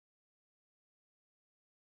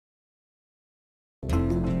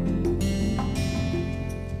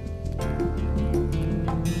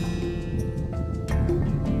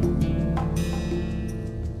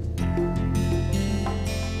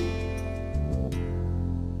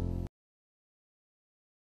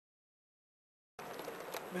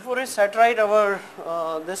before we set right our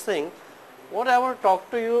this thing, what I want to talk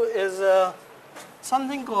to you is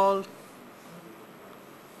something called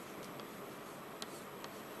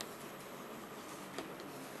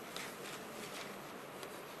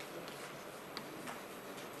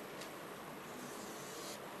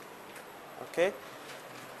okay.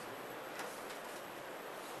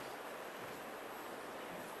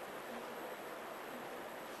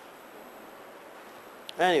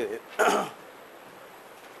 Anyway,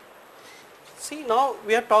 see, now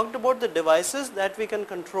we have talked about the devices that we can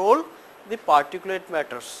control the particulate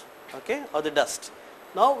matters, okay, or the dust.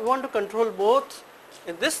 Now we want to control both.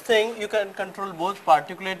 In this thing you can control both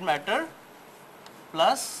particulate matter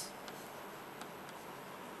plus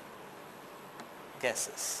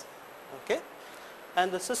gases, okay,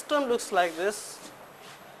 and the system looks like this.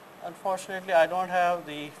 Unfortunately I don't have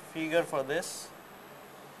the figure for this,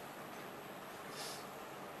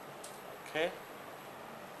 okay.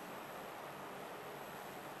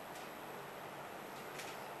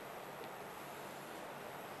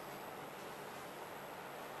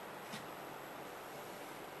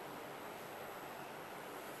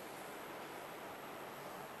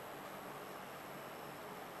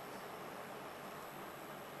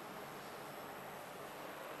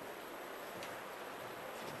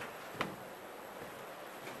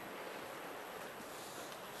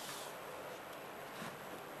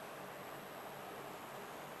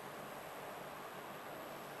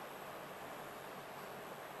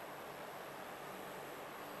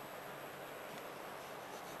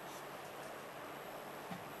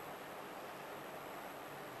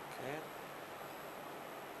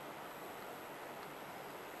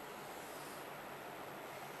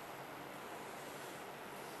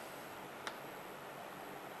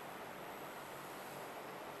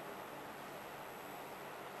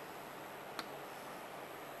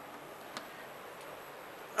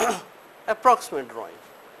 Approximate drawing,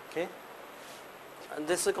 okay, and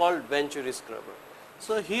this is called Venturi scrubber.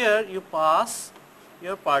 So here you pass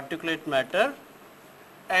your particulate matter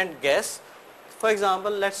and gas. For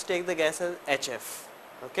example, let's take the gas as HF,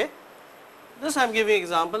 okay. This I am giving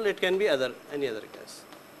example, it can be any other gas.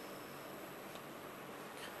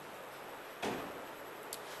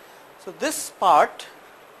 So this part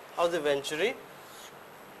of the Venturi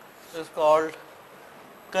is called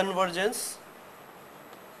convergence.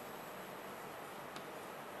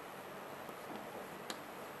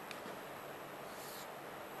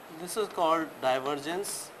 This is called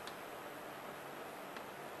divergence,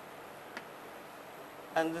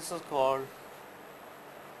 and this is called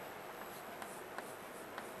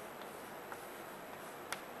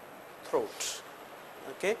throat,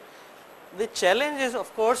 okay. The challenge is,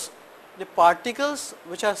 of course, the particles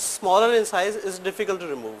which are smaller in size is difficult to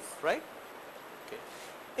remove, right.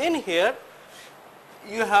 Okay. In here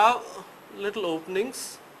you have little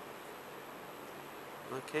openings,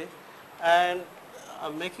 okay, and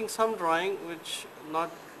I'm making some drawing which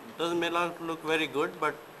may not look very good,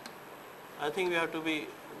 but I think we have to be,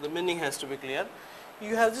 the meaning has to be clear.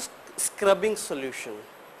 You have this scrubbing solution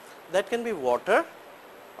that can be water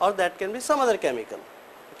or that can be some other chemical,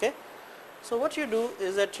 okay. So what you do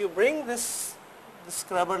is that you bring this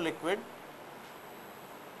scrubber liquid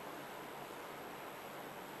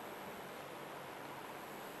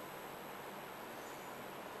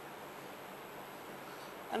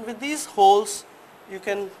and with these holes you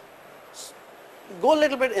can go a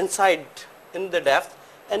little bit inside in the depth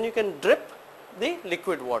and you can drip the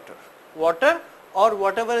liquid water or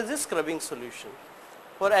whatever is the scrubbing solution.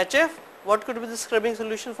 For HF, what could be the scrubbing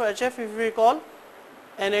solution for HF if we recall?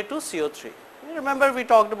 Na2CO3. You remember we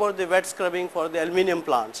talked about the wet scrubbing for the aluminum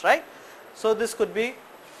plants, right? So this could be,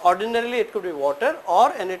 ordinarily it could be water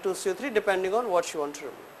or Na2CO3 depending on what you want to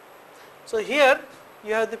remove. So here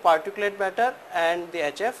you have the particulate matter and the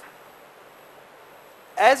HF.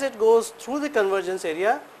 As it goes through the convergence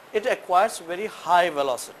area, it acquires very high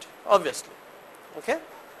velocity, obviously, okay.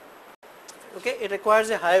 Okay, it acquires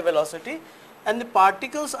a high velocity and the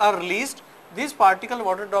particles are released. These particle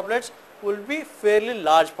water droplets will be fairly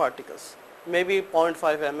large particles, maybe 0.5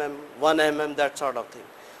 mm, 1 mm, that sort of thing.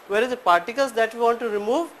 Whereas the particles that we want to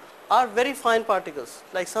remove are very fine particles,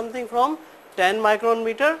 like something from 10 micron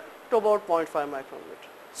meter to about 0.5 micron meter.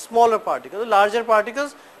 Smaller particles, larger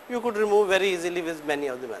particles you could remove very easily with many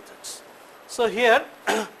of the methods. So here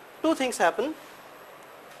two things happen.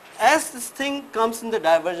 As this thing comes in the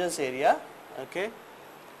divergence area, okay,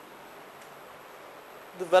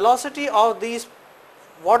 the velocity of these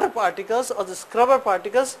water particles or the scrubber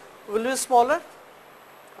particles will be smaller,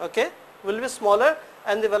 okay,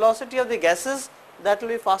 and the velocity of the gases, that will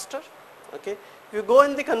be faster, okay. If you go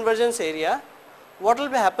in the convergence area, what will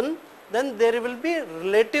be happen? Then there will be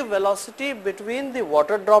relative velocity between the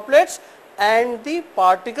water droplets and the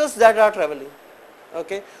particles that are traveling.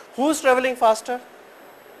 Okay. Who is traveling faster?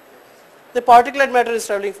 The particulate matter is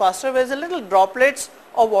traveling faster, whereas the little droplets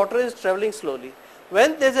of water is traveling slowly.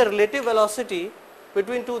 When there is a relative velocity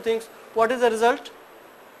between two things, what is the result?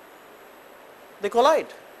 They collide,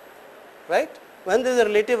 right? When there is a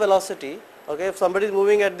relative velocity, okay, if somebody is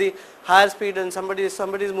moving at the higher speed and somebody is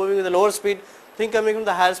moving with the lower speed, thing coming from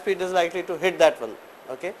the higher speed is likely to hit that one.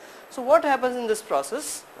 Okay. So what happens in this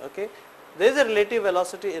process? Okay, there is a relative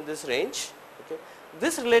velocity in this range. Okay.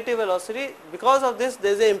 This relative velocity, because of this,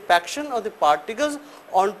 there is an impaction of the particles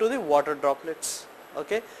onto the water droplets.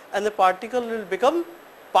 Okay, and the particle will become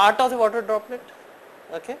part of the water droplet.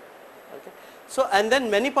 Okay. Okay. So and then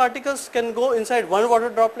many particles can go inside one water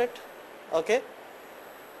droplet. Okay.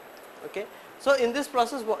 Okay. So in this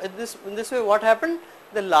process, in this way, what happened?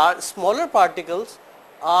 The smaller particles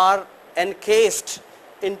are encased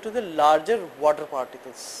into the larger water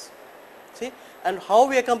particles. See, and how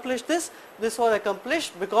we accomplished this? This was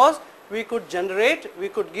accomplished because we could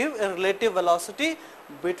give a relative velocity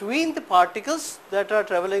between the particles that are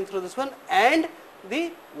traveling through this one and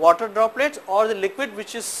the water droplets or the liquid,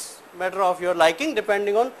 which is matter of your liking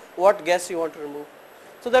depending on what gas you want to remove.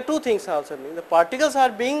 So there are two things are also happening. The particles are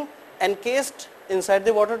being encased inside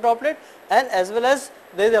the water droplet, and as well as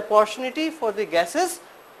there is opportunity for the gases,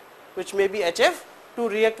 which may be HF, to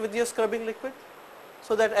react with your scrubbing liquid,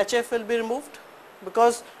 so that HF will be removed,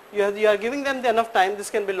 because you are giving them the enough time. This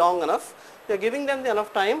can be long enough. You are giving them the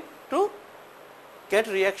enough time to get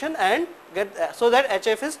reaction and get so that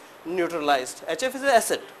HF is neutralized. HF is an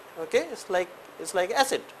acid. Okay, it's like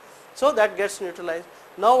acid. So that gets neutralized.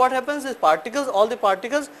 Now what happens is particles, all the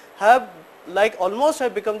particles have almost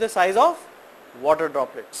have become the size of water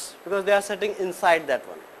droplets, because they are sitting inside that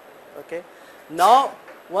one. Okay. Now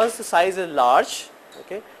once the size is large,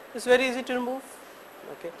 okay, it's very easy to remove.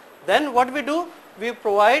 Okay. Then what we do? We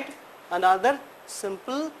provide another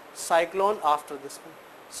simple cyclone after this one.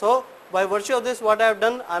 So by virtue of this, what I have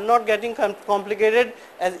done, I am not getting complicated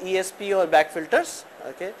as ESP or back filters.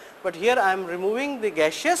 Okay. But here I am removing the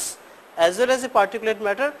gaseous as well as the particulate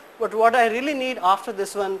matter, but what I really need after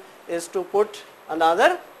this one is to put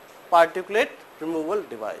another particulate removal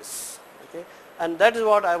device. Okay. And that is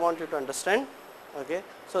what I want you to understand. Okay.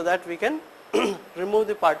 So that we can remove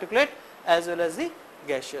the particulate as well as the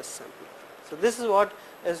gaseous sample. So this is what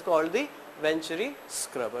is called the Venturi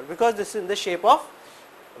scrubber, because this is in the shape of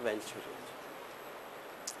Venturi.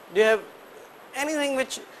 Do you have anything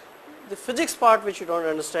which the physics part which you don't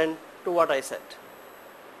understand to what I said?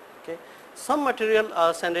 Okay. Some material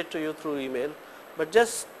I'll send it to you through email, but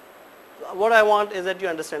just what I want is that you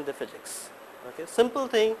understand the physics. Okay. Simple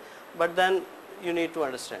thing, but then you need to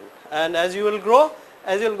understand. And as you will grow,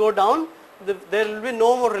 as you will go down, there will be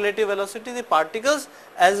no more relative velocity. The particles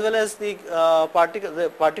as well as the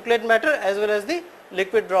particulate matter as well as the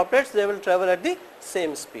liquid droplets, they will travel at the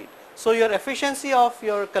same speed. So your efficiency of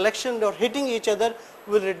your collection or hitting each other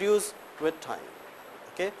will reduce with time.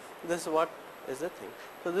 Okay. This is what is the thing.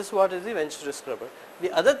 So this is what is the Venturi scrubber.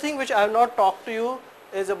 The other thing which I have not talked to you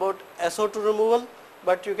is about SO2 removal,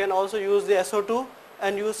 but you can also use the SO2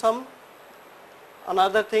 and use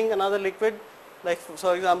another liquid, like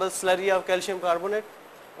for example slurry of calcium carbonate.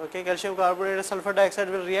 Okay, calcium carbonate and sulfur dioxide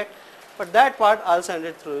will react, but that part I'll send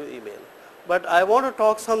it through email. But I want to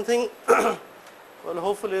talk something well,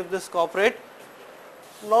 hopefully if this cooperate.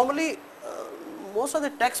 Normally most of the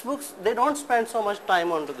textbooks, they don't spend so much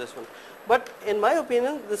time onto this one, but in my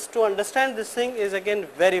opinion, this to understand this thing is again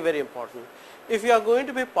very, very important. If you are going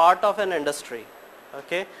to be part of an industry,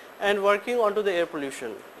 okay, and working onto the air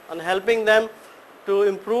pollution and helping them to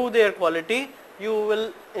improve the air quality, you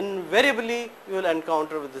will invariably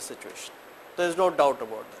encounter with this situation. There is no doubt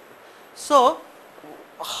about that. So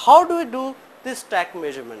how do we do these stack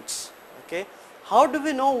measurements? Okay, how do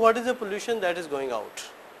we know what is the pollution that is going out?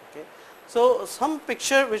 Okay, so some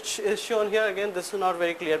picture which is shown here, again this is not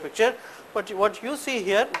very clear picture, but what you see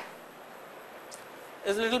here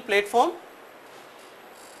is a little platform.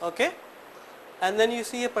 Okay, and then you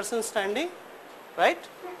see a person standing, right?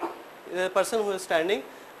 The person who is standing,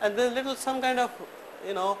 and there is some kind of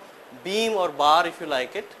beam or bar, if you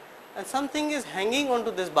like it, and something is hanging onto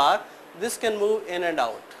this bar. This can move in and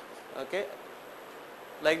out. Okay,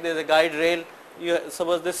 like there is a guide rail. You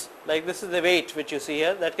suppose this, like this is the weight which you see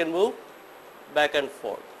here, that can move back and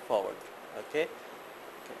forward. Okay.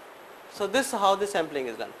 So this is how the sampling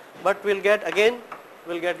is done. But we'll get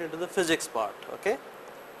into the physics part. Okay.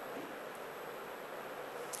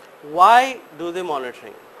 Why do the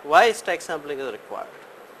monitoring? Why stack sampling is required?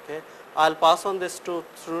 Okay. I'll pass on this to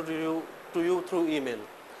you through email.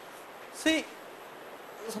 See,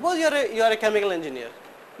 suppose you are a chemical engineer.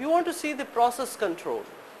 You want to see the process control.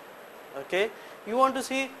 Okay, you want to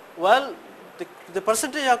see, well, the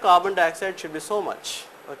percentage of carbon dioxide should be so much.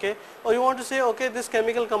 Okay, or you want to say, okay, this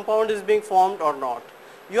chemical compound is being formed or not.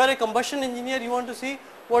 You are a combustion engineer. You want to see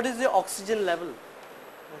what is the oxygen level.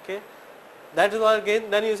 Okay, that is why again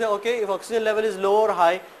then you say, okay, if oxygen level is low or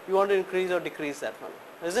high, you want to increase or decrease that one,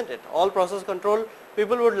 isn't it? All process control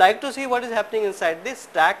people would like to see what is happening inside the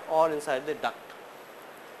stack or inside the duct.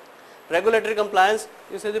 Regulatory compliance,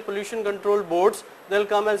 you say the pollution control boards, they will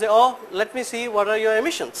come and say, oh, let me see what are your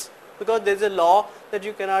emissions, because there is a law that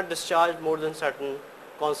you cannot discharge more than certain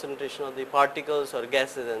concentration of the particles or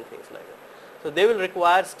gases and things like that. So they will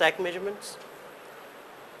require stack measurements.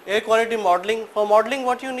 Air quality modeling, for modeling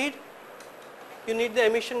what you need? You need the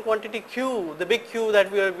emission quantity Q, the big Q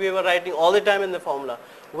that we were writing all the time in the formula.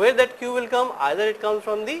 Where that Q will come? Either it comes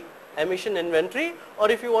from the emission inventory, or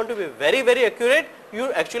if you want to be very, very accurate,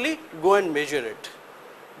 you actually go and measure it,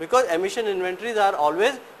 because emission inventories are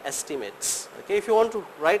always estimates. Okay, if you want to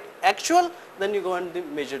write actual, then you go and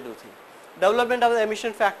measure the thing. Development of the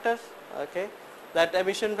emission factors, okay, that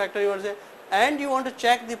emission factor you want to say, and you want to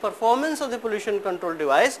check the performance of the pollution control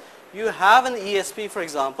device. You have an ESP, for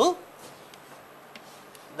example,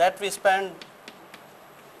 that we spend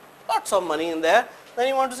lots of money in there, then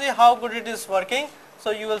you want to see how good it is working.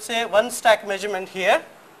 So you will say one stack measurement here,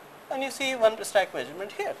 and you see one stack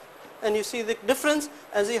measurement here, and you see the difference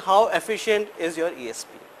and see how efficient is your ESP.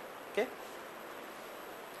 Okay,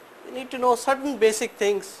 you need to know certain basic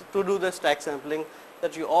things to do the stack sampling,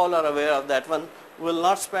 that you all are aware of that one. We will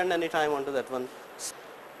not spend any time onto that one.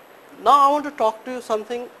 Now I want to talk to you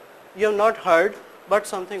something you have not heard, but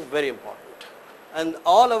something very important, and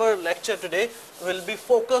all our lecture today will be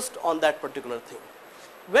focused on that particular thing.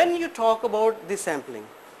 When you talk about the sampling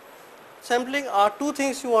are two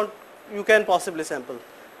things you can possibly sample: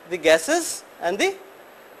 the gases and the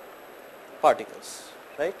particles,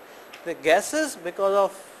 right? The gases, because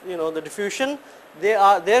of the diffusion,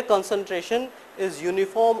 their concentration is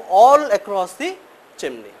uniform all across the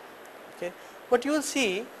chimney. Okay, but you will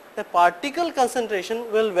see the particle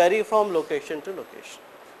concentration will vary from location to location.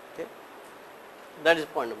 Okay, that is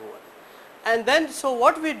point number one. And then, so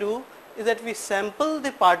what we do is that we sample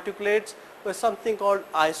the particulates with something called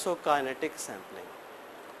isokinetic sampling.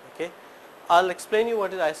 Okay, I'll explain you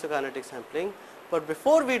what is isokinetic sampling, but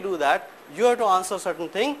before we do that, you have to answer certain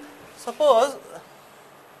thing. Suppose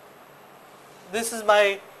this is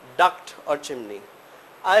my duct or chimney.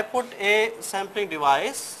 I put a sampling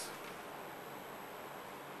device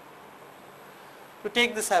to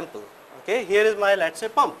take the sample. Okay, here is my, let's say,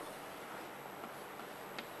 pump,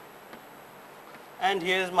 and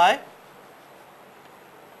here is my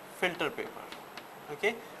filter paper.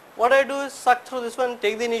 Okay, what I do is suck through this one,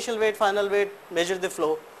 take the initial weight, final weight, measure the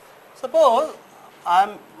flow. Suppose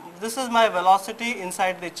this is my velocity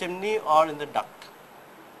inside the chimney or in the duct.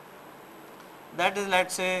 That is,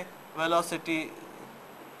 let's say, velocity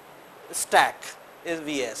stack is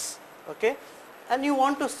Vs. Okay, and you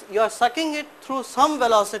are sucking it through some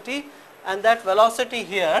velocity, and that velocity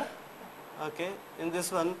here, okay, in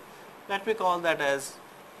this one, let me call that as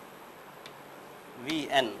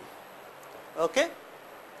Vn. Okay,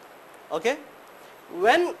 okay,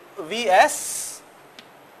 when Vs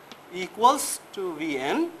equals to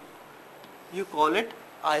Vn, you call it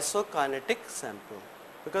isokinetic sample,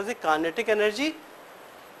 because the kinetic energy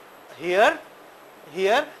here,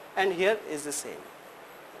 here and here is the same.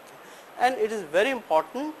 Okay. And it is very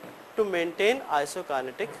important to maintain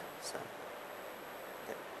isokinetic sample.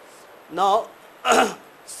 Okay. Now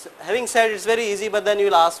having said it's very easy, but then you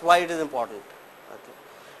will ask why it is important. Okay.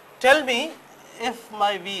 Tell me, if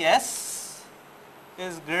my Vs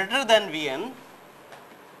is greater than Vn,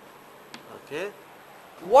 okay,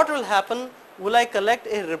 what will happen? Will I collect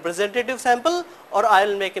a representative sample, or I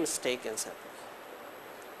will make a mistake in sample?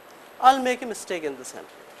 I will make a mistake in the sample.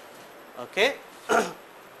 Okay,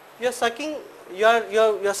 you are sucking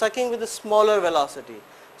with a smaller velocity,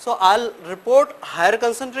 so I will report higher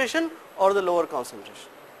concentration or the lower concentration.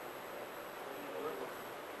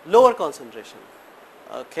 Lower concentration.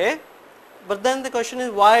 Okay, but then the question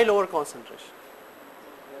is, why lower concentration?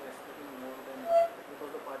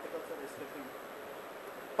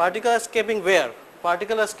 Particles are escaping where?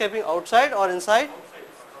 Particles are escaping outside or inside?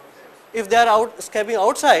 If they are escaping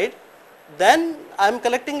outside, then I am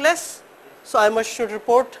collecting less, so I should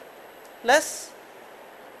report less.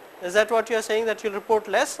 Is that what you are saying, that you report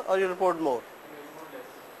less or you report more?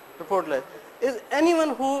 Report less. Is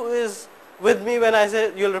anyone who is with me when I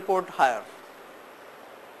say you will report higher?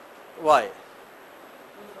 Why?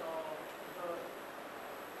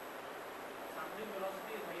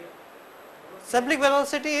 Sampling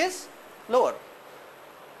velocity is lower.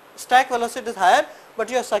 Stack velocity is higher, but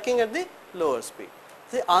you are sucking at the lower speed.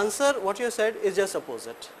 The answer, what you said, is just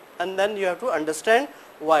opposite, and then you have to understand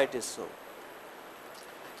why it is so.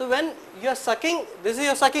 So when you are sucking, this is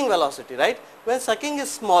your sucking velocity, right? When sucking is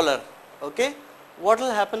smaller, okay, what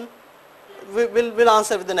will happen? We'll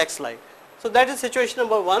answer with the next slide. So that is situation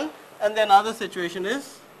number 1, and then another situation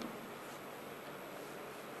is,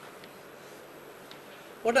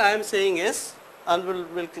 what I am saying is, and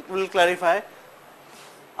we'll clarify,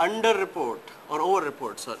 under report or over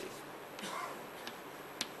report, sorry.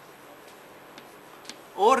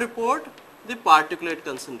 Over report the particulate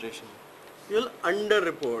concentration. You will under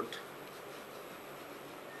report.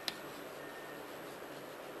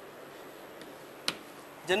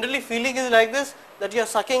 Generally feeling is like this, that you are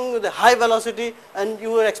sucking with a high velocity and you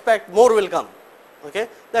will expect more will come. Okay,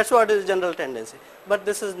 that's what is general tendency. But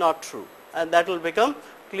this is not true, and that will become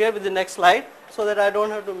clear with the next slide, so that I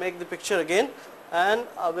don't have to make the picture again, and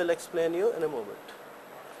I will explain you in a moment.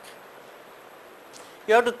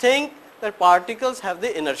 You have to think that particles have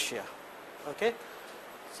the inertia. Okay,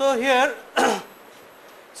 so here,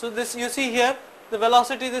 so this you see here, the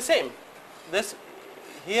velocity is the same, this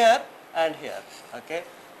here and here. Okay,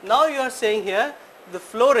 now you are saying here the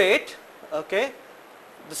flow rate, okay,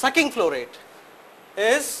 the sucking flow rate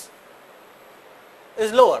is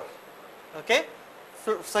lower. Okay,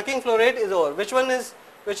 sucking flow rate is lower.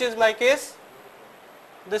 Which is my case?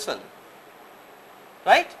 This one,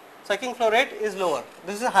 right? Sucking flow rate is lower.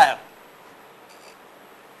 This is higher.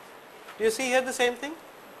 Do you see here the same thing?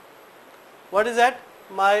 What is that?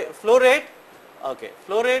 My flow rate, okay,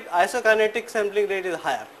 flow rate, isokinetic sampling rate is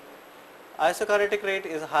higher. Isokinetic rate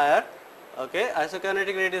is higher, okay,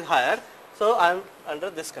 isokinetic rate is higher, so I am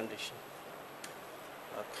under this condition.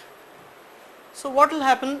 Okay. So what will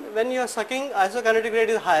happen when you are sucking, isokinetic rate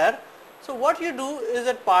is higher? So what you do is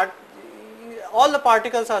that all the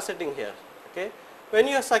particles are sitting here. Okay. When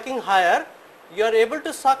you are sucking higher, you are able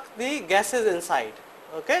to suck the gases inside.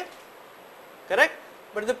 Okay, correct?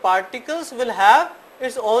 But the particles will have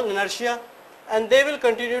its own inertia, and they will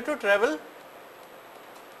continue to travel.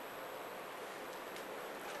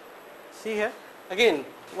 See here again,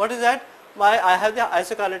 what is that? I have the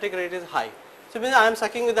isokinetic rate is high, so means I am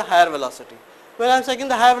sucking with the higher velocity. When I am sucking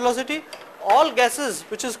the higher velocity, all gases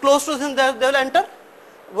which is close to them, they will enter.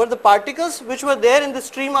 But the particles which were there in the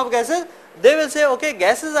stream of gases, they will say, okay,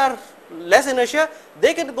 gases are less inertia,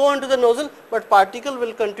 they can go into the nozzle, but particle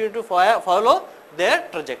will continue to follow their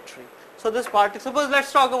trajectory. So this particle, suppose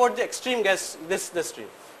let's talk about the extreme gas, this stream.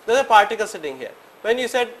 There is a particle sitting here. When you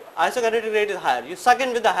said isokinetic rate is higher, you suck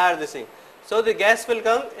in with the higher this thing. So the gas will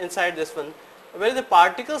come inside this one. Where the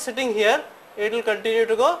particle sitting here, it will continue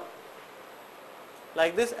to go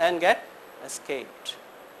like this and get escaped.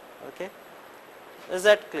 Okay, is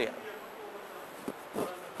that clear?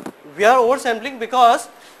 We are oversampling because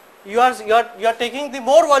you are taking the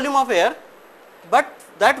more volume of air, but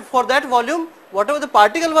for that volume, whatever the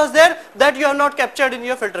particle was there, that you have not captured in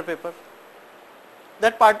your filter paper.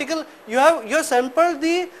 That particle, you have sampled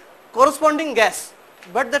the corresponding gas,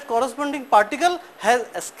 but that corresponding particle has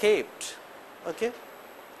escaped. Okay,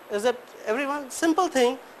 is that everyone? Simple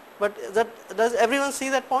thing, but does everyone see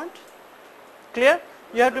that point? Clear?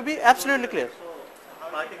 You have to be absolutely clear.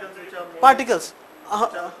 Particles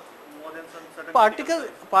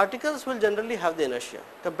will generally have the inertia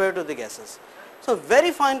compared to the gases. So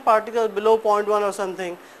very fine particles below 0.1 or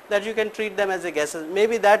something, that you can treat them as the gases.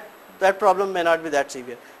 Maybe that problem may not be that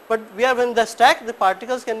severe. But we are in the stack, the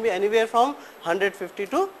particles can be anywhere from 150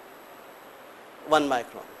 to 1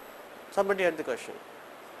 micron. Somebody had the question.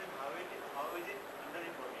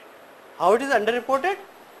 How it is underreported?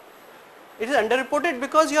 It is underreported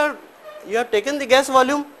because you have taken the gas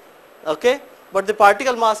volume, okay, but the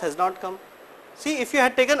particle mass has not come. See, if you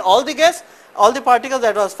had taken all the gas, all the particles,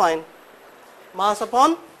 that was fine. Mass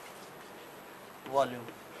upon volume.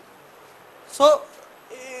 So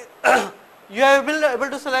you have been able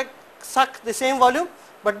to suck the same volume,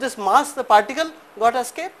 but this mass, the particle got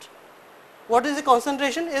escaped. What is the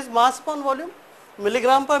concentration? Is mass upon volume,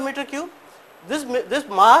 milligram per meter cube. This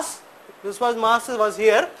mass, mass was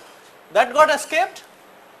here, that got escaped.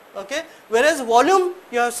 Okay, whereas volume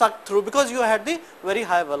you have sucked through because you had the very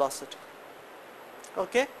high velocity.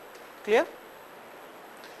 Okay, clear?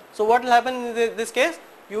 So what will happen in this case?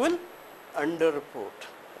 You will underreport.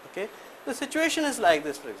 Okay, the situation is like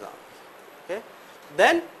this, for example. Okay,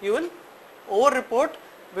 then you will overreport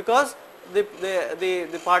because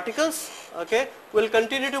the particles, okay, will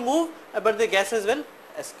continue to move, but the gases will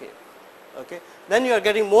escape. Okay. Then you are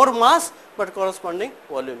getting more mass, but corresponding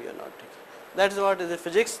volume you are not taking. That is what is the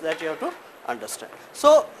physics that you have to understand.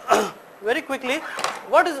 So, very quickly,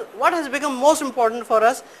 what has become most important for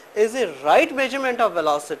us is the right measurement of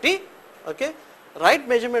velocity, okay, right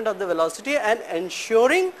measurement of the velocity, and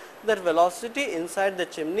ensuring that velocity inside the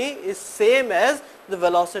chimney is same as the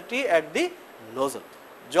velocity at the nozzle.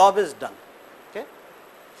 Job is done. Okay.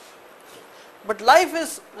 But life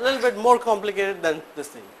is a little bit more complicated than this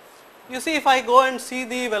thing. You see, if I go and see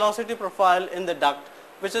the velocity profile in the duct,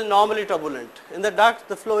 which is normally turbulent, in the duct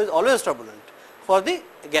the flow is always turbulent for the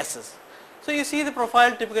gases. So you see the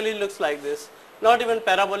profile typically looks like this, not even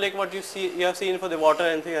parabolic what you have seen for the water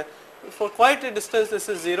and things. For quite a distance this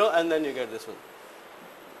is 0, and then you get this one.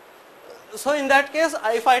 So in that case,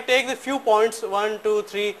 if I take the few points 1, 2,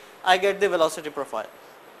 3, I get the velocity profile.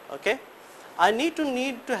 Okay. I need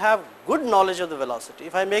to have good knowledge of the velocity.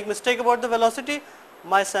 If I make mistake about the velocity,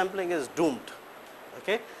 my sampling is doomed.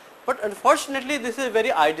 Okay. But unfortunately this is a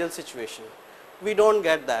very ideal situation. We don't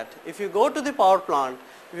get that. If you go to the power plant,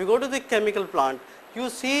 if you go to the chemical plant, you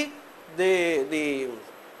see the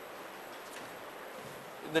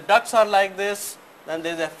ducts are like this, then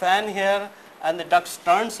there is a fan here, and the duct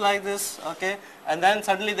turns like this, okay, and then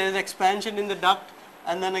suddenly there is expansion in the duct,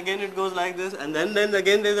 and then again it goes like this, and then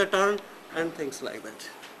again there is a turn, and things like that.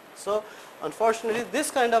 So unfortunately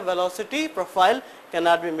this kind of velocity profile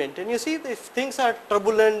cannot be maintained. You see, if things are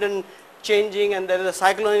turbulent and changing, and there is a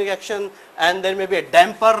cyclonic action, and there may be a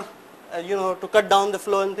damper, to cut down the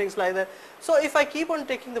flow and things like that. So if I keep on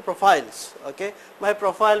taking the profiles, okay, my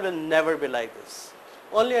profile will never be like this.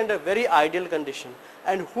 Only under very ideal condition.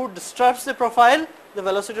 And who disturbs the profile, the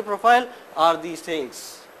velocity profile, are these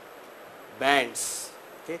things: bands,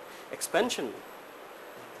 okay, expansion,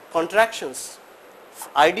 contractions,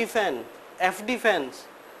 ID fan, FD fans,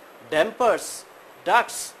 dampers,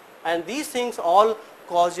 ducts, and these things all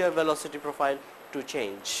cause your velocity profile to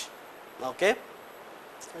change. Okay.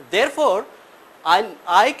 Therefore,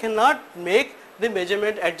 I cannot make the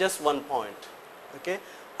measurement at just one point. Okay.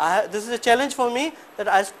 This is a challenge for me, that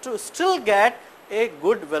I have to still get a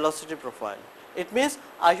good velocity profile. It means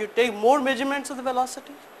I should take more measurements of the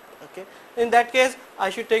velocity. Okay. In that case,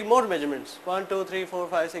 I should take more measurements, 1, 2, 3, 4,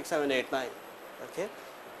 5, 6, 7, 8, 9. Okay.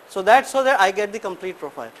 So that I get the complete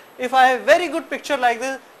profile. If I have very good picture like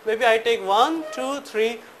this, maybe I take 1, 2,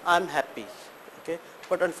 3, I am happy. Okay.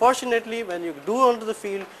 But unfortunately, when you go into the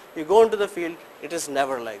field, it is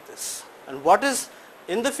never like this. And what is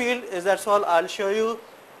in the field is, that's all I will show you.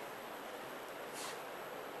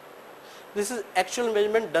 This is actual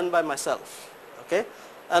measurement done by myself. Okay.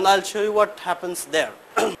 And I will show you what happens there.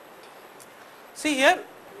 See here,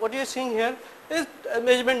 what you are seeing here is a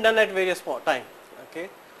measurement done at various time. Okay.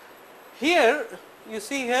 Here you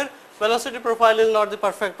see here, velocity profile is not the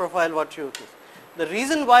perfect profile what you see. The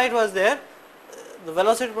reason why it was there, the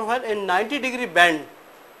velocity profile in 90-degree band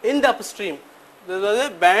in the upstream, there was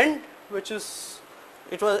a band which is,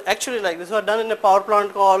 it was actually like this, was done in a power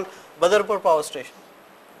plant called Badarpur power station.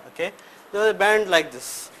 Okay. There was a band like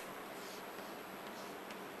this,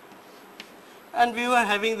 and we were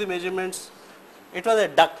having the measurements. It was a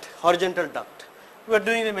duct, horizontal duct. We were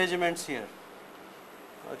doing the measurements here.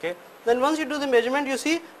 Okay. Then once you do the measurement, you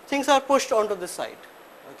see things are pushed onto this side.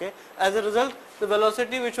 Okay. As a result, the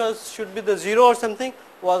velocity which should be the 0 or something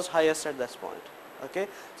was highest at this point. Okay.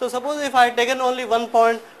 So suppose if I had taken only one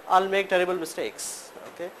point, I'll make terrible mistakes.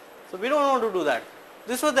 Okay. So we don't want to do that.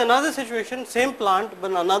 This was another situation, same plant but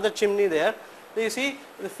another chimney there. So you see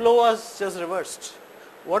the flow was just reversed.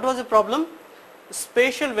 What was the problem?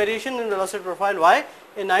 Spatial variation in velocity profile. Why?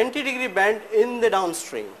 A 90-degree band in the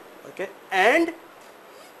downstream. Okay. And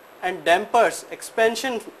dampers,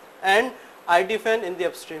 expansion and ID fan in the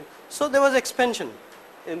upstream. So there was expansion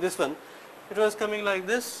in this one. It was coming like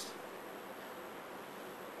this.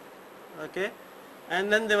 Okay.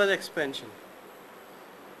 And then there was expansion.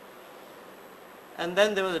 And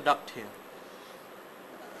then there was a duct here.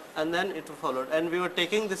 And then it followed. And we were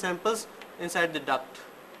taking the samples inside the duct.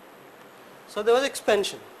 So there was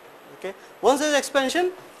expansion. Okay. Once there is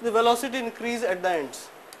expansion, the velocity increased at the ends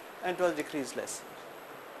and it was decreased less.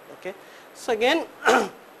 Okay. So again,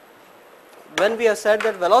 when we have said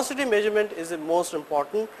that velocity measurement is the most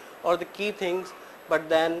important or the key things, but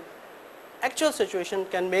then actual situation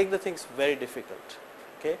can make the things very difficult.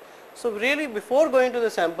 Okay. So really, before going to the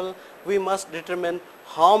sample, we must determine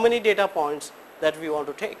how many data points that we want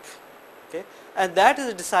to take. Okay. And that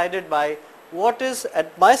is decided by what is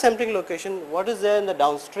at my sampling location, what is there in the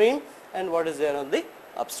downstream and what is there on the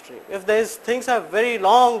upstream. If things have very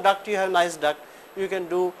long duct, you have nice duct, you can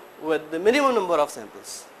do with the minimum number of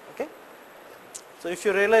samples. Okay. So if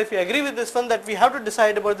you realize, if you agree with this one, that we have to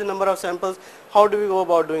decide about the number of samples, how do we go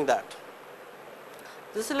about doing that?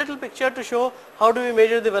 This is a little picture to show how do we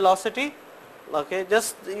measure the velocity. Okay,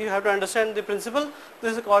 just you have to understand the principle.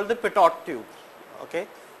 This is called the pitot tube. Okay,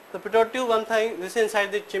 the pitot tube, one thing, this is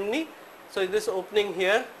inside the chimney. So this opening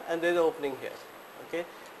here and there is an opening here. Okay,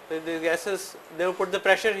 so the gases, they will put the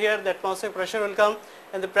pressure here, the atmospheric pressure will come,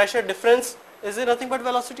 and the pressure difference is nothing but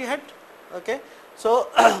velocity head. Okay, so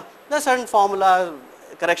there are certain formula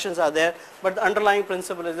corrections are there, but the underlying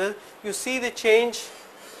principle is this: you see the change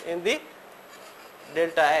in the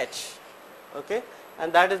delta H. Okay,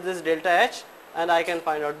 and that is this delta H, and I can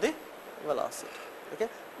find out the velocity. Okay,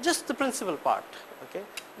 just the principal part. Okay,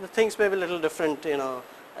 the things may be a little different, you know,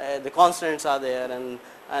 the constants are there,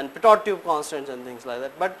 and pitot tube constants and things like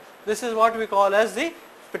that, but this is what we call as the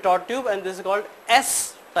pitot tube, and this is called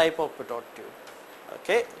S type of pitot tube.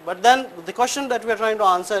 Okay, but then the question that we are trying to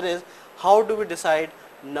answer is, how do we decide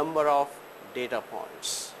number of data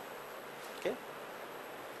points? Okay,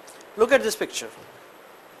 look at this picture.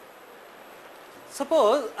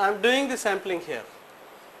 Suppose I am doing the sampling here.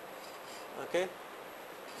 Okay,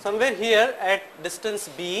 somewhere here at distance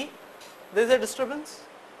B there is a disturbance,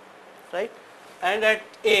 right, and at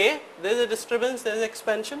A there is a disturbance, there is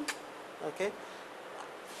expansion. Okay,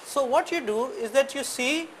 so what you do is that you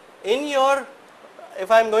see in your,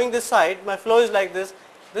 if I am going this side, my flow is like this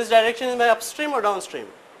direction is my upstream or downstream?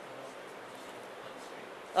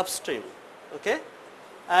 Upstream. Okay,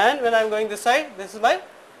 and when I am going this side, this is my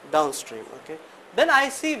downstream. Okay, then I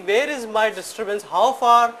see where is my disturbance, how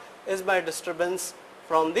far is my disturbance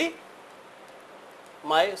from the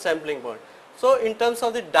my sampling point. So in terms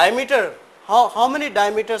of the diameter, how many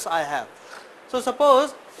diameters I have. So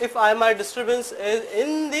suppose if my disturbance is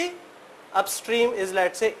in the upstream is,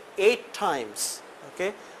 let's say, 8 times.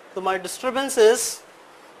 Okay, so my disturbance is,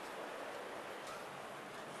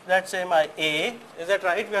 let's say, my A, is that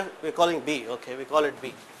right? We are calling B. Okay, we call it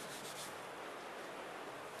B.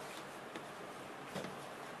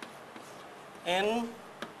 In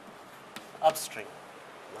upstream.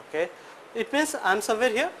 Okay, it means I am somewhere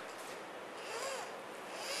here,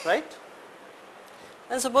 right,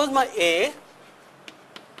 and suppose my A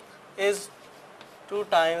is 2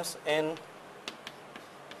 times in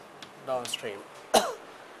downstream.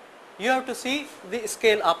 You have to see the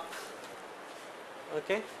scale up.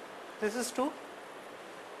 Okay, this is 2,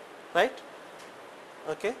 right?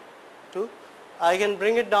 Okay, 2. I can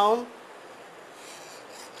bring it down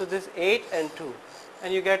to this 8 and 2,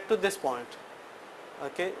 and you get to this point.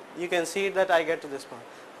 Okay, you can see that I get to this point.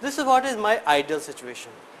 This is what is my ideal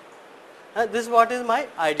situation. This is what is my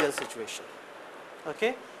ideal situation.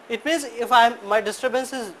 Okay, it means if my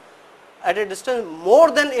disturbance is at a distance more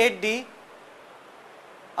than 8D,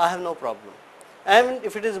 I have no problem. And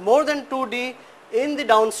if it is more than 2D in the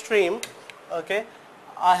downstream, okay,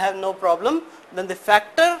 I have no problem. Then the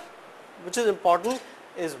factor which is important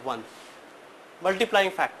is 1. Multiplying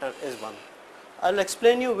factor is 1. I will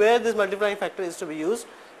explain you where this multiplying factor is to be used.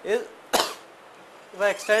 Is if I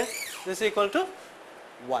extend, this is equal to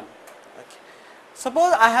 1. Okay.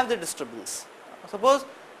 Suppose I have the disturbance. Suppose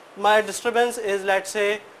my disturbance is, let's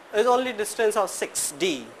say, is only distance of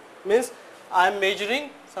 6D, means I am measuring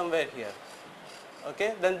somewhere here.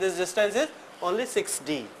 Okay, then this distance is only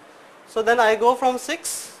 6D. So then I go from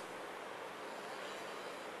 6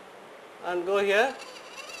 and go here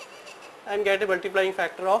and get a multiplying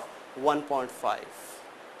factor of 1.5,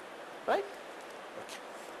 right? Okay.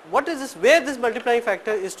 What is this, where this multiplying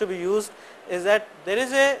factor is to be used is that there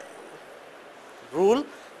is a rule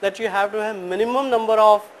that you have to have minimum number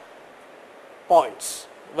of points,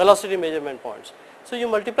 velocity measurement points. So you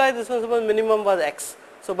multiply this one, suppose minimum was x.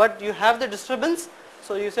 So but you have the disturbance,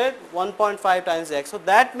 so you said 1.5 times x. So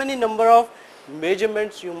that many number of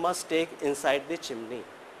measurements you must take inside the chimney.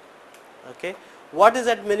 Okay. What is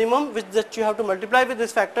that minimum which that you have to multiply with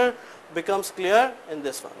this factor becomes clear in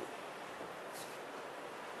this one.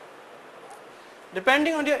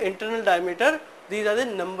 Depending on your internal diameter, these are the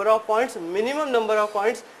number of points, minimum number of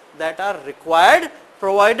points that are required,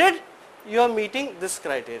 provided you are meeting this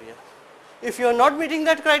criteria. If you are not meeting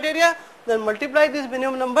that criteria, then multiply these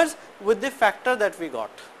minimum numbers with the factor that we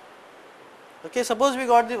got. Okay, suppose we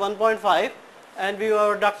got the 1.5 and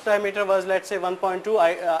our duct diameter was, let's say,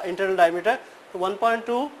 1.2 internal diameter. So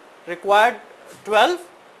 1.2 required 12,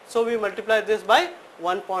 so we multiply this by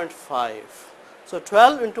 1.5. So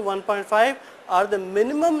 12 into 1.5 are the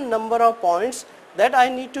minimum number of points that I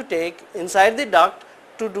need to take inside the duct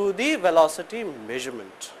to do the velocity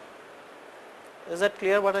measurement. Is that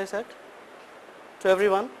clear what I said to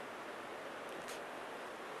everyone?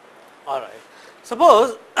 Alright.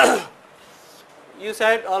 Suppose you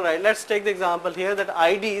said, all right, let's take the example here that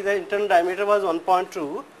ID, the internal diameter was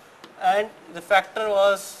 1.2 and the factor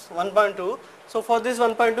was 1.2. So for this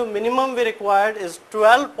 1.2 minimum we required is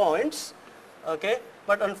 12 points, okay,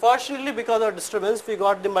 but unfortunately because of disturbance we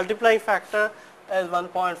got the multiplying factor as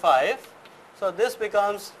 1.5. So this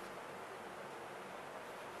becomes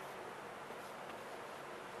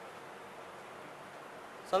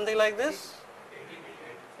something like this,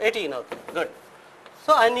 18, okay, good.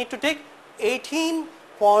 So I need to take 18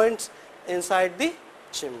 points inside the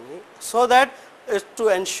chimney so that is to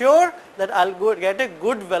ensure that I'll get a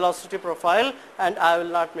good velocity profile and I will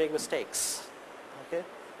not make mistakes. Okay,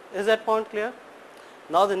 is that point clear?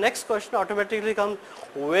 Now the next question automatically comes,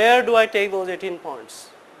 where do I take those 18 points?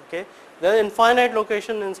 Okay, there are infinite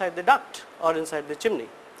location inside the duct or inside the chimney.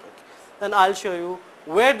 Okay. Then I'll show you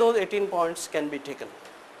where those 18 points can be taken.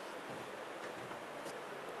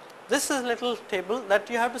 This is a little table that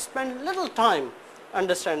you have to spend little time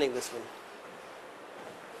understanding this one.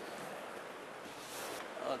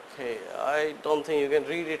 Okay, I don't think you can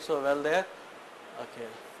read it so well there. Okay.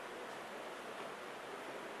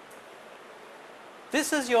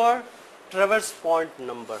 This is your traverse point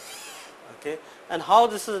number. Okay, and how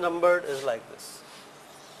this is numbered is like this.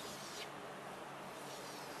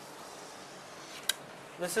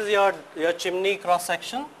 This is your chimney cross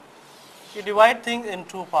section. You divide things in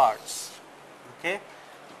two parts. Okay.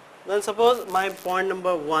 Then suppose my point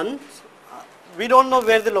number 1, we don't know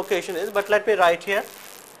where the location is, but let me write here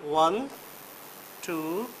 1,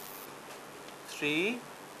 2, 3,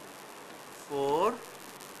 4,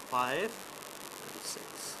 5, and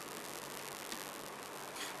 6.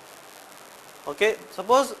 Okay,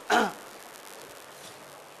 suppose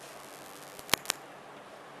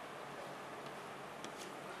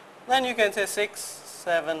then you can say 6,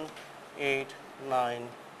 7, 8, 9,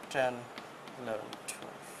 10, 11, 12.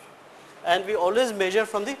 And we always measure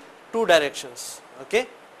from the two directions, okay?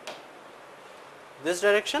 This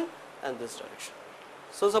direction and this direction.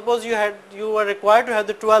 So suppose you were required to have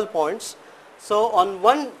the 12 points. So on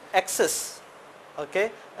one axis,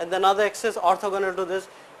 okay, and the another axis orthogonal to this,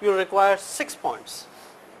 you require 6 points.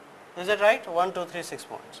 Is that right? 1, 2, 3, 6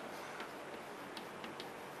 points.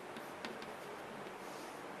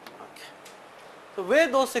 Okay. So where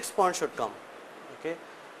those 6 points should come? Okay.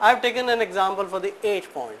 I have taken an example for the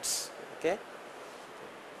 8 points. Okay.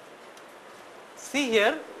 See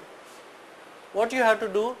here, what you have to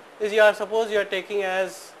do is suppose you are taking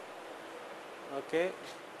as, okay,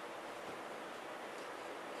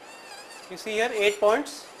 you see here 8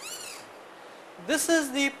 points. This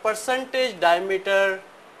is the percentage diameter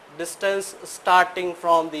distance starting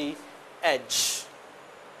from the edge.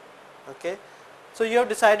 Okay. So you have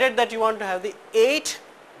decided that you want to have the 8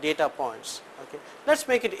 data points. Okay. Let's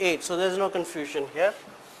make it 8 so there is no confusion here.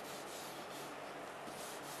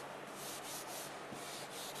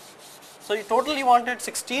 So you totally wanted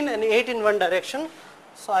 16 and 8 in one direction.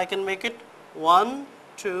 So I can make it 1,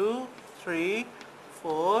 2, 3,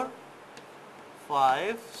 4,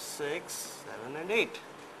 5, 6, 7 and 8.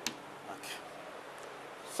 Okay.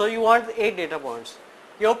 So you want 8 data points.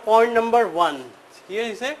 Your point number 1, here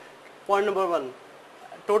you say point number 1,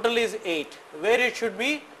 total is 8, where it should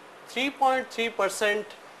be 3.3%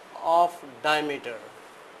 of diameter.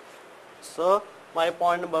 So my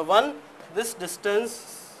point number 1, this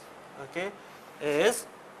distance, okay, is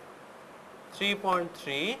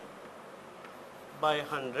 3.3 by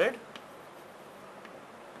 100.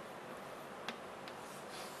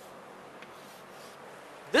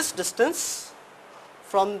 This distance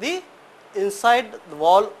from the inside the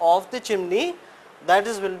wall of the chimney, that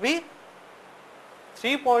is will be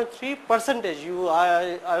 3.3 percentage.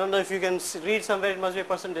 I don't know if you can read somewhere, it must be a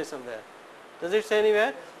percentage somewhere. Does it say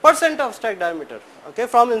anywhere? Percent of stack diameter, okay,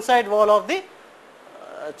 from inside wall of the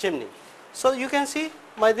chimney. So you can see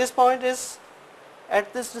this point is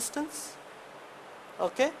at this distance.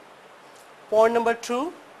 Okay. Point number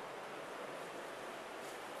 2,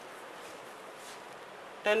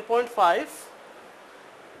 10.5.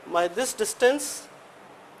 This distance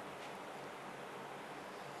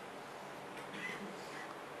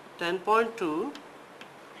 10.2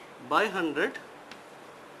 by 100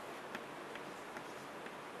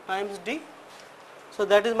 times d. So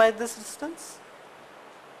that is this distance,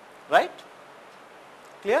 right?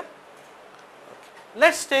 Clear? Okay.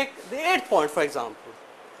 Let's take the 8th point for example.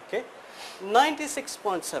 Okay,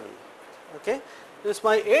 96.7. Okay, this is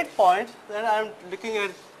my 8th point. Then I am looking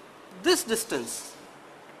at this distance.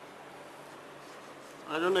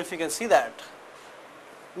 I don't know if you can see that.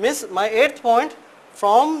 Miss my 8th point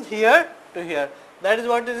from here to here. That is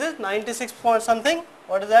what is it? 96 point something.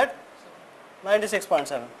 What is that?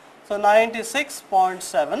 96.7. So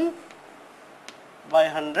 96.7 by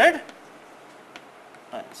 100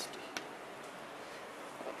 times t.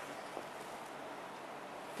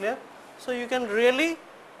 Clear? So you can really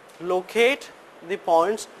locate the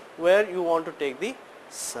points where you want to take the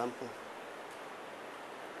sample.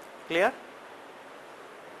 Clear?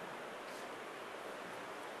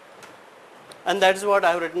 And that is what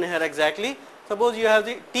I have written here exactly. Suppose you have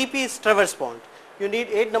the TP is traverse point. You need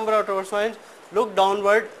 8 number of traverse points. Look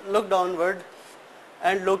downward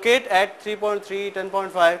and locate at 3.3,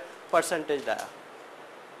 10.5 percentage dia.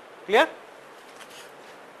 Clear?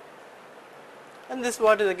 And this is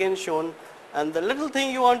what is again shown. And the little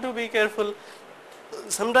thing you want to be careful,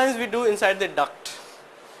 sometimes we do inside the duct,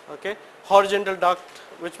 okay, horizontal duct,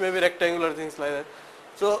 which may be rectangular, things like that.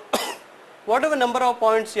 So whatever number of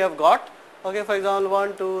points you have got, okay, for example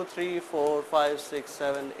 1, 2, 3, 4, 5, 6,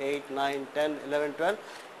 7, 8, 9, 10, 11, 12,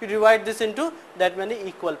 you divide this into that many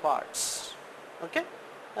equal parts, okay,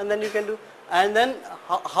 and then you can do, and then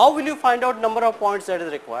how will you find out number of points that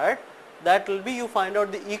is required? That will be, you find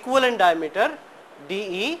out the equivalent diameter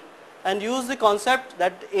DE and use the concept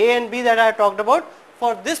that A and B that I talked about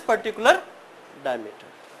for this particular diameter,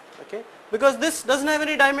 okay, because this doesn't have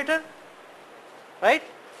any diameter, right,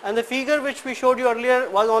 and the figure which we showed you earlier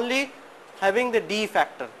was only having the D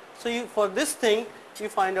factor. So you, for this thing you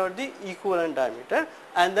find out the equivalent diameter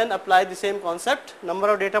and then apply the same concept, number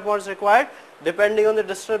of data points required depending on the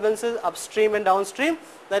disturbances upstream and downstream,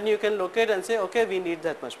 then you can locate and say, okay, we need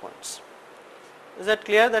that much points. Is that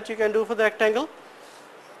clear that you can do for the rectangle?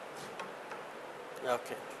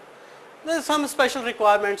 Okay. There is some special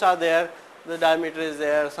requirements are there, the diameter is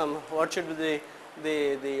there, some what should be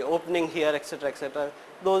the opening here, etc., etc.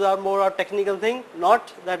 Those are more a technical thing,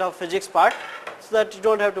 not that of physics part, so that you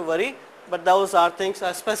don't have to worry, but those are things,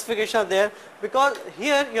 specifications are there, because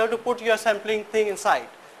here you have to put your sampling thing inside.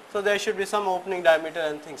 So there should be some opening diameter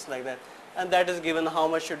and things like that, and that is given how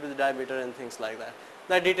much should be the diameter and things like that.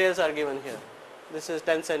 The details are given here. This is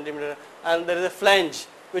 10 centimeter and there is a flange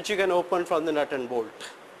which you can open from the nut and bolt.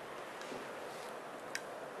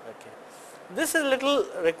 Okay. This is little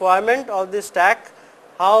requirement of the stack,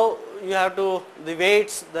 how you have to, the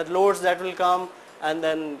weights, the loads that will come, and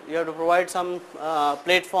then you have to provide some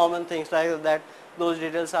platform and things like that. Those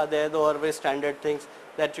details are there, those are very standard things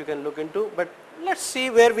that you can look into, but let us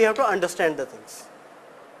see where we have to understand the things.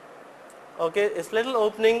 Okay, it's little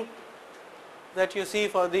opening that you see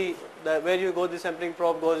for the where you go, the sampling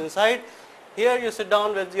probe goes inside. Here you sit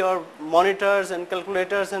down with your monitors and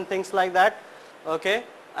calculators and things like that, okay,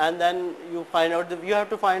 and then you find out, you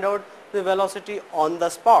have to find out the velocity on the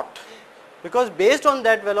spot, because based on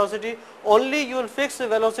that velocity only you will fix the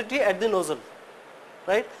velocity at the nozzle,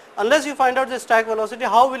 right. Unless you find out the stack velocity,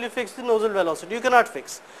 how will you fix the nozzle velocity? You cannot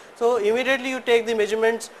fix. So immediately you take the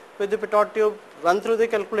measurements with the pitot tube, run through the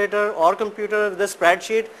calculator or computer with the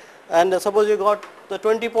spreadsheet, and suppose you got the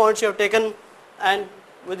 20 points you have taken, and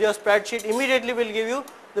with your spreadsheet immediately will give you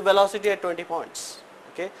the velocity at 20 points.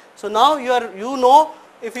 Okay. So now you know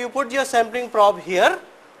if you put your sampling probe here,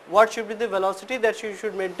 what should be the velocity that you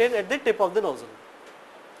should maintain at the tip of the nozzle,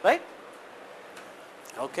 right.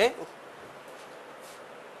 Okay.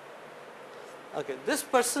 Okay, this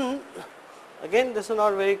person, again this is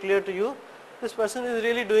not very clear to you, this person is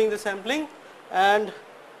really doing the sampling, and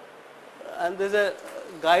there is a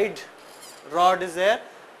guide rod is there,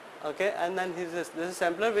 okay, and then this is a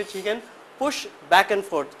sampler which he can push back and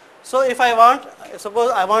forth. So if I want,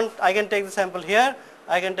 suppose I can take the sample here,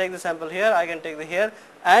 I can take the sample here, I can take the here,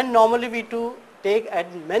 and normally we do take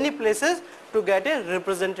at many places to get a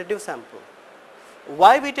representative sample.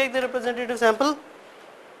 Why we take the representative sample?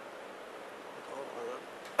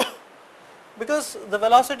 Because the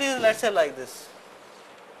velocity is, let us say, like this,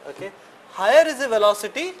 okay. Higher is the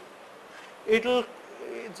velocity, it will,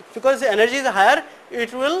 because the energy is higher,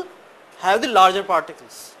 it will have the larger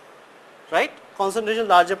particles, right, concentration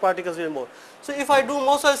larger particles will be more. So if I do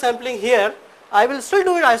most of the sampling here, I will still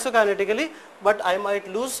do it isokinetically, but I might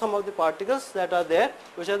lose some of the particles that are there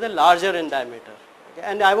which are the larger in diameter, okay,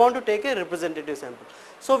 and I want to take a representative sample.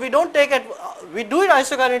 So we don't take it, we do it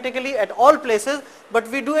isokinetically at all places, but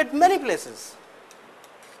we do it many places,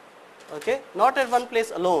 okay, not at one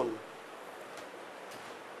place alone.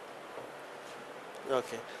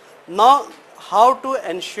 Okay. Now how to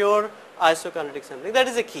ensure isokinetic sampling, that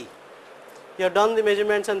is a key. You have done the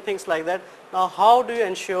measurements and things like that. Now how do you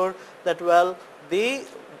ensure that, well, the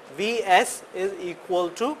Vs is equal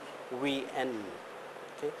to Vn,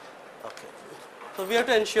 okay. Okay. So we have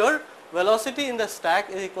to ensure velocity in the stack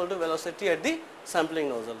is equal to velocity at the sampling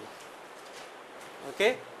nozzle,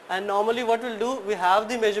 okay. And normally what we will do, we have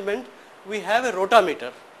the measurement, we have a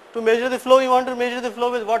rotameter, To measure the flow, you want to measure the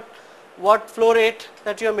flow with what flow rate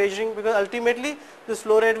that you are measuring, because ultimately this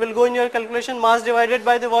flow rate will go in your calculation, mass divided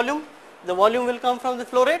by the volume. The volume will come from the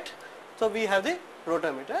flow rate. So we have the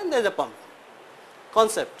rotameter and there is a pump.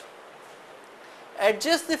 Concept: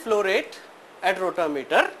 adjust the flow rate at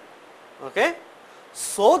rotameter, okay,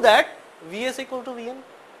 so that Vs equal to Vn.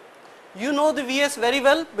 You know the Vs very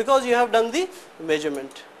well because you have done the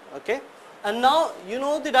measurement, okay, and now you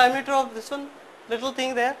know the diameter of this one little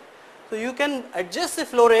thing there. So you can adjust the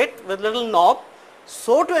flow rate with little knob,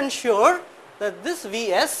 so to ensure that this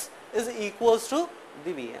Vs is equals to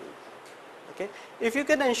the Vn. Okay. If you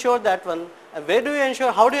can ensure that one, where do you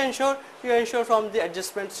ensure? How do you ensure? You ensure from the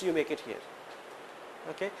adjustments you make it here.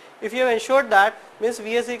 Okay. If you have ensured that, means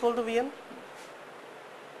Vs equal to Vn.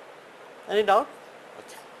 Any doubt?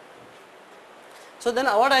 Okay. So then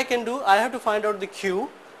what I can do, I have to find out the Q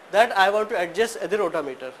that I want to adjust at the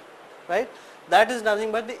rotameter, right? That is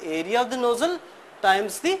nothing but the area of the nozzle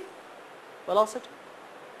times the velocity.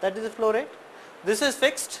 That is the flow rate. This is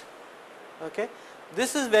fixed, okay.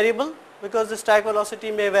 This is variable because the stack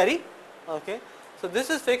velocity may vary, okay. So this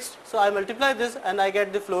is fixed, so I multiply this and I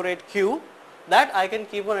get the flow rate Q that I can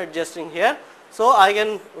keep on adjusting here. So I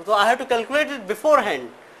have to calculate it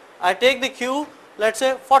beforehand. I take the Q, let's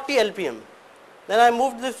say 40 LPM, then I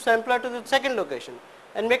move the sampler to the second location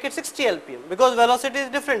and make it 60 LPM because velocity is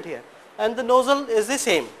different here and the nozzle is the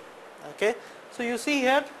same, okay. So you see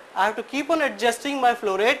here I have to keep on adjusting my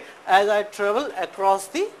flow rate as I travel across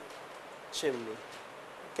the chimney,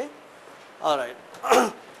 okay. Alright,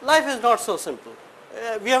 life is not so simple.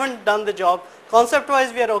 We haven't done the job. Concept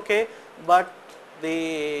wise we are okay, but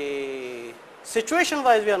the situation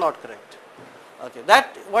wise we are not correct. Okay,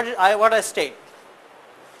 that what I state.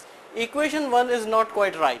 Equation 1 is not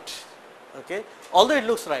quite right, okay, although it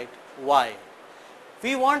looks right. Why?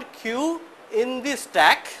 We want Q in the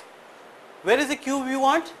stack. Where is the Q we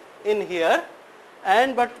want? In here.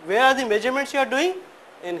 And but where are the measurements you are doing?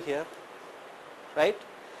 In here, right?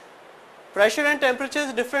 Pressure and temperature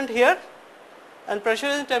is different here, and pressure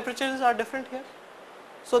and temperatures are different here.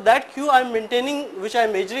 So that Q I am maintaining, which I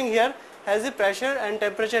am measuring here, has the pressure and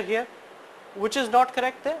temperature here, which is not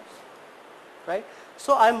correct there, right?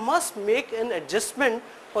 So I must make an adjustment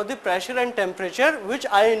for the pressure and temperature, which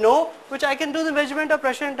I know, which I can do the measurement of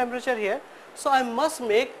pressure and temperature here. So I must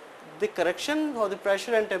make the correction for the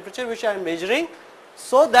pressure and temperature which I am measuring,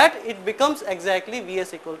 so that it becomes exactly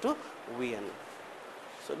Vs equal to Vn.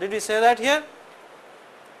 So did we say that here?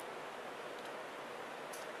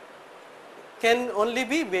 Can only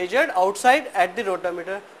be measured outside at the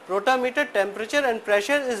rotameter. Rotameter temperature and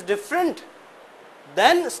pressure is different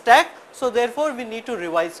than stack, so therefore we need to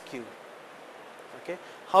revise Q. Okay.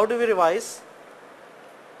 How do we revise?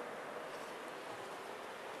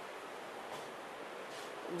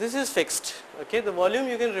 This is fixed, okay. The volume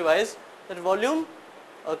you can revise, that volume,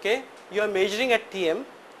 okay, you are measuring at Tm.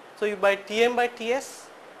 So you by Tm by Ts,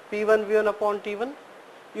 P1 V1 upon T1,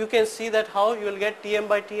 you can see that how you will get Tm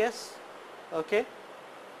by Ts, okay,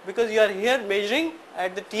 because you are here measuring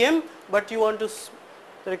at the Tm, but you want to,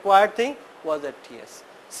 the required thing was at Ts.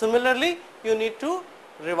 Similarly, you need to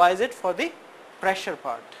revise it for the pressure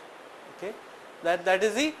part, okay, that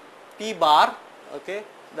is the P bar, okay,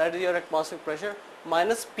 that is your atmospheric pressure,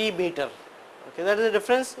 minus P meter, okay, that is the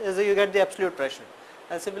difference, is that you get the absolute pressure,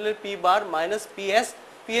 and similarly P bar minus PS,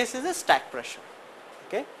 PS is the stack pressure,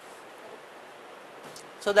 okay.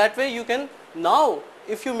 So that way you can, now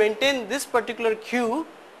if you maintain this particular Q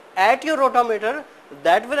at your rotameter,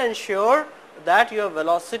 that will ensure that your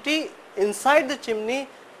velocity inside the chimney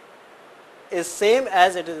is same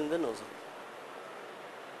as it is in the nozzle.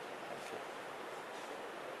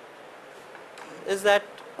 Okay. Is that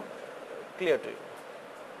clear to you?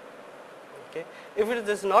 Okay. If it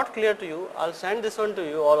is not clear to you, I will send this one to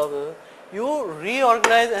you, all of them. You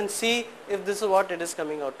reorganize and see if this is what it is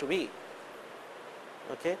coming out to be.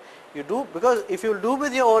 Okay. You do, because if you do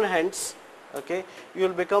with your own hands, okay, you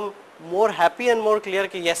will become more happy and more clear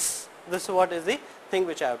that yes, this is what is the thing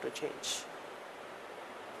which I have to change.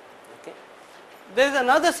 Okay. There is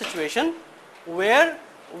another situation where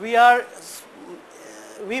we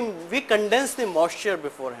condense the moisture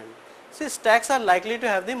beforehand. See, stacks are likely to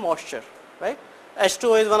have the moisture, right?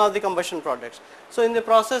 H2O is one of the combustion products. So in the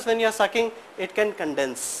process, when you are sucking, it can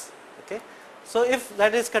condense. Okay. So if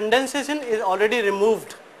that is condensation is already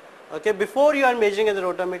removed, okay, before you are measuring at the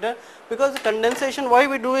rotameter, because condensation, why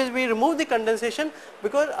we do is we remove the condensation,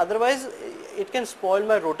 because otherwise it can spoil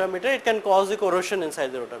my rotameter, it can cause the corrosion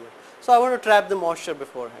inside the rotameter. So I want to trap the moisture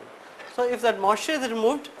beforehand. So if that moisture is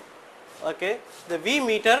removed, okay, the V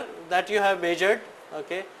meter that you have measured,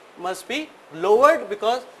 okay, must be lowered,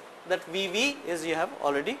 because that VV is you have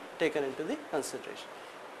already taken into the consideration.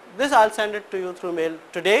 This I will send it to you through mail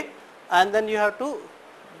today, and then you have to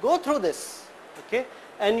go through this, okay,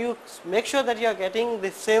 and you make sure that you are getting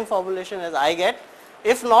the same formulation as I get.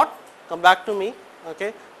 If not, come back to me,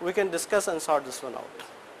 okay, we can discuss and sort this one out.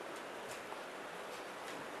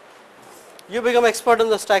 You become expert in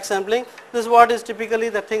the stack sampling. This is what is typically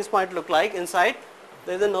the things might look like inside.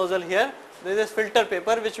 There is a nozzle here, there is a filter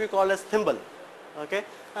paper which we call as thimble, okay,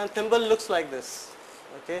 and thimble looks like this,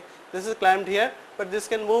 okay. This is clamped here, but this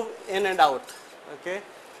can move in and out, okay.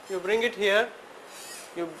 You bring it here,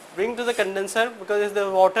 you bring to the condenser, because it's the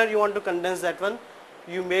water you want to condense that one.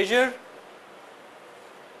 You measure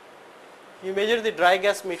the dry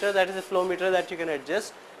gas meter, that is a flow meter that you can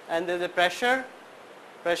adjust, and there is a pressure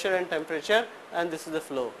and temperature, and this is the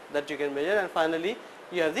flow that you can measure, and finally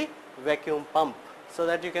you have the vacuum pump, so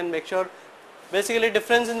that you can make sure basically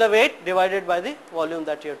difference in the weight divided by the volume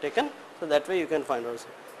that you have taken, so that way you can find out.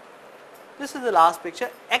 This is the last picture.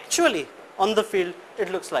 Actually on the field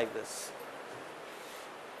it looks like this.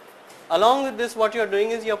 Along with this, what you are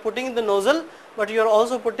doing is you are putting the nozzle, but you are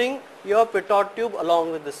also putting your pitot tube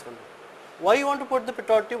along with this one. Why you want to put the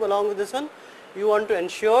pitot tube along with this one? You want to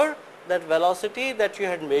ensure that velocity that you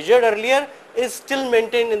had measured earlier is still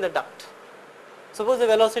maintained in the duct. Suppose the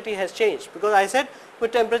velocity has changed, because I said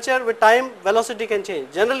with temperature, with time, velocity can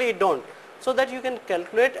change. Generally it don't. So that you can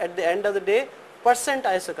calculate at the end of the day percent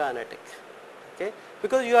isokinetic, okay,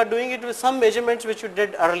 because you are doing it with some measurements which you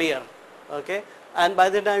did earlier, okay, and by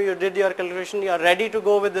the time you did your calculation, you are ready to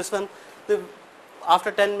go with this one.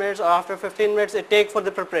 After 10 minutes or after 15 minutes it takes for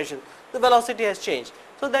the preparation, the velocity has changed,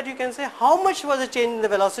 so that you can say how much was the change in the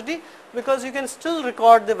velocity, because you can still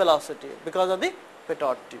record the velocity because of the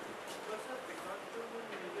pitot tube.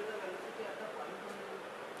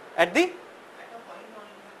 At the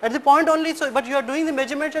point only, so but you are doing the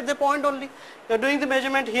measurement at the point only. You are doing the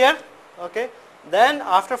measurement here, okay. Then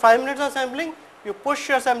after 5 minutes of sampling, you push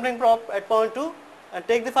your sampling prop at point 2 and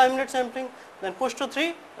take the 5 minute sampling, then push to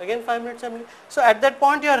 3, again 5 minute sampling. So at that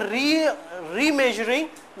point you are re-measuring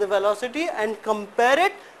the velocity and compare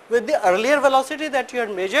it with the earlier velocity that you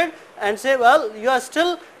had measured, and say, well, you are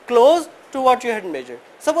still close to what you had measured.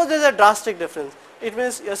 Suppose there is a drastic difference, it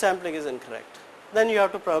means your sampling is incorrect. Then you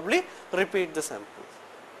have to probably repeat the sampling.